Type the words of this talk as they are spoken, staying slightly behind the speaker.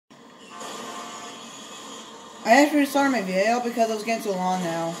I actually restarted my video because it was getting too long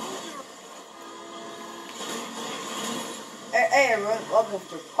now. Hey everyone, welcome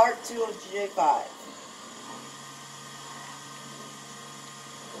to part 2 of GTA 5.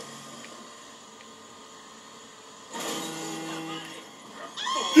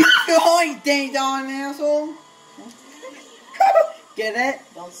 Oh, ding dong, asshole! Get it?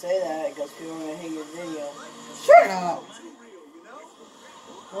 Don't say that because people are gonna hate your video. Shut up!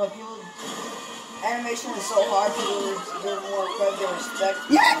 Well, people, animation is so hard, people deserve more credit and respect.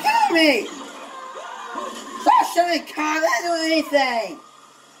 You're killing me! Stop shooting me, cop! I didn't do anything!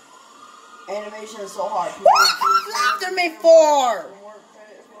 Animation is so hard. What are you after me for? More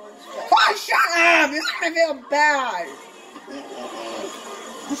credit, more respect. Come on, shut up! You're making me feel bad!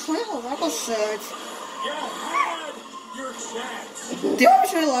 I swear to level set. You had your chance. Do you want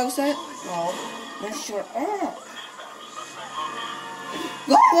to try to level set? No. Then shut up.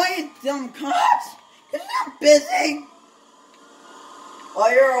 Go away, you dumb cops! You're not busy!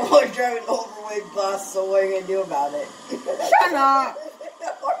 Well, you're a one driving overweight bus, so what are you gonna do about it? Shut up!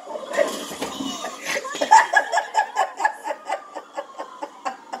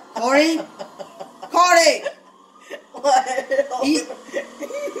 Cody? Cody! What?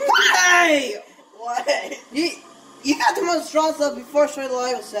 Cody! What? You got too much straws up before I the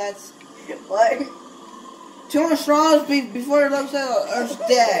level sets. What? Too much straws before the level set or it's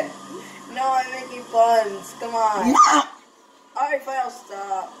dead. No, I'm making puns. Come on. No! Alright, fine, I'll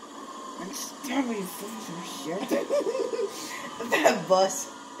stop. I'm stabbing you for shit. That bus.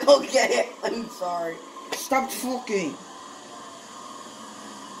 Okay, I'm sorry. Stop talking.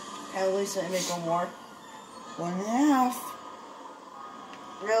 At least I make one more. 1.5.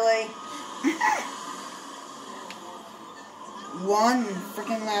 Really? One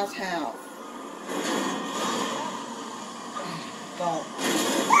freaking last half. Don't.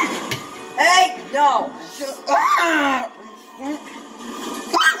 Hey! No! Ah!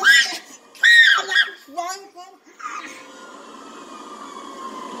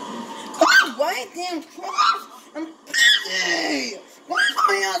 Go away, damn cross! I'm busy! What's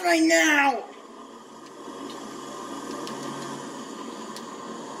going on right now?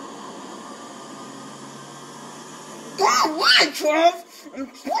 Go away, Trev! I'm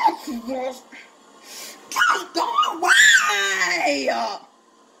talking to us! Just go away!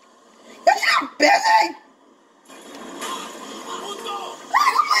 You're not busy!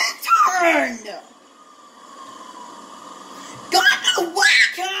 I'm returned! Go away,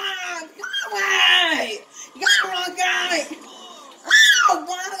 God! Go away! You got the wrong guy! Oh,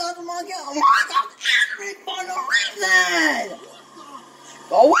 why do I got the wrong guy? Oh my God, for no reason!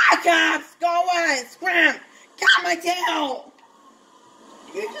 Go away, cops! Go away! Scram! Got my tail!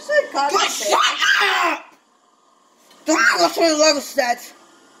 You just said copy Just shut up! Don't go through the level sets!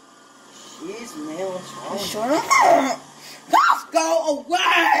 Jeez, man, what's wrong? Shut up! Just go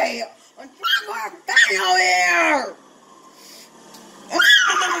away! I'm trying to fail here!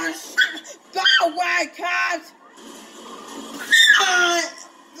 Go away, cops!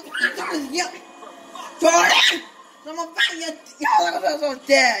 Jordan! I'm about you. Y'all so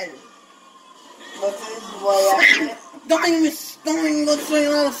dead. What's this boy accident? Don't even go through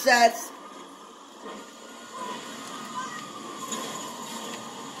your little sets.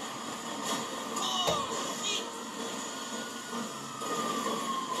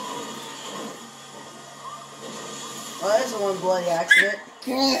 Oh, there's one bloody accident.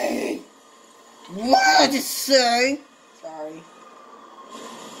 Okay. What did you say? Sorry.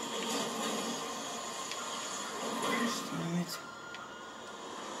 Damn it.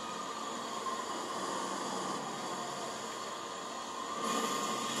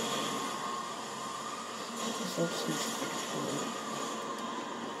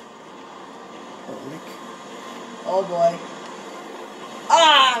 Oh boy.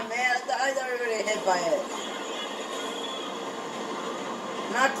 Ah, man, I thought you were gonna get hit by it.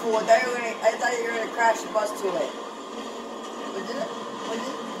 Not cool. I thought you were gonna crash the bus to it. But did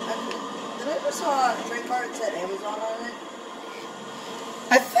I ever saw a train card that said Amazon on it?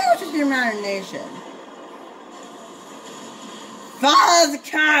 I think it was just your imagination. Follow the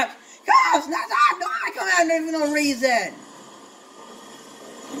cops! Cops! Not come out for no reason!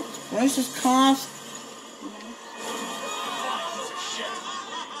 Racist cops?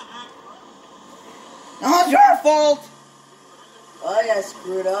 No, it's your fault! Oh, I got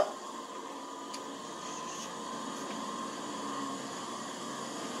screwed up.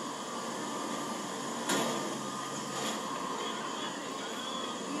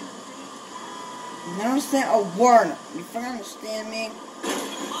 You don't understand a word. You fucking understand me?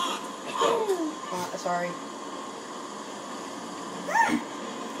 Sorry.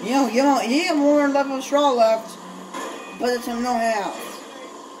 You have more level of straw left, but it's in no health.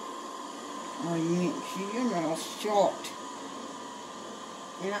 Oh, you're not shocked.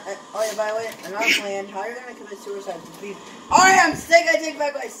 Oh yeah, by the way, another plan. How are you gonna commit suicide to be? Alright, I'm sick. I take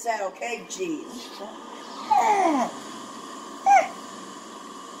back what I said. Okay, jeez.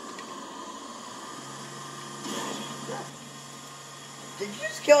 Did you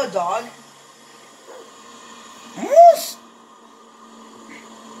just kill a dog? Yes.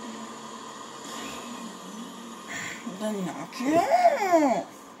 Then knock it out.